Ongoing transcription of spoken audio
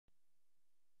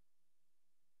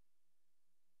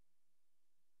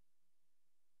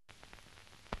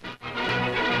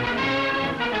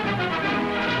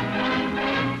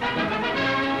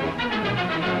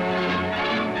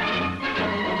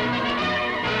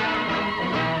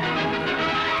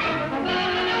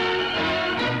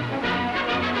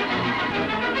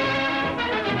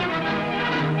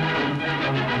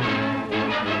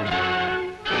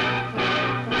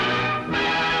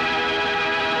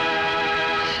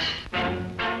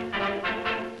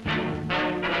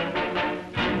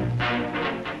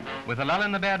With a lull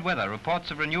in the bad weather,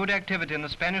 reports of renewed activity in the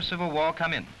Spanish Civil War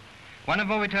come in. One of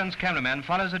Movietone's cameramen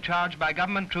follows a charge by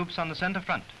government troops on the center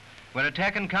front, where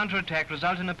attack and counterattack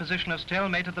result in a position of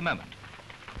stalemate at the moment.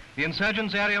 The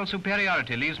insurgents' aerial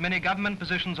superiority leaves many government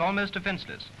positions almost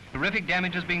defenseless. Terrific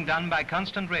damage is being done by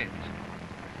constant raids.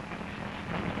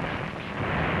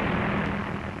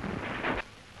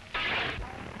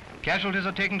 Casualties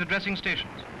are taken to dressing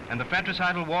stations, and the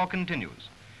fratricidal war continues.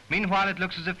 Meanwhile, it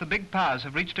looks as if the big powers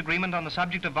have reached agreement on the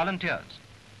subject of volunteers.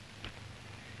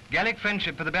 Gallic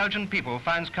friendship for the Belgian people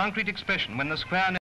finds concrete expression when the square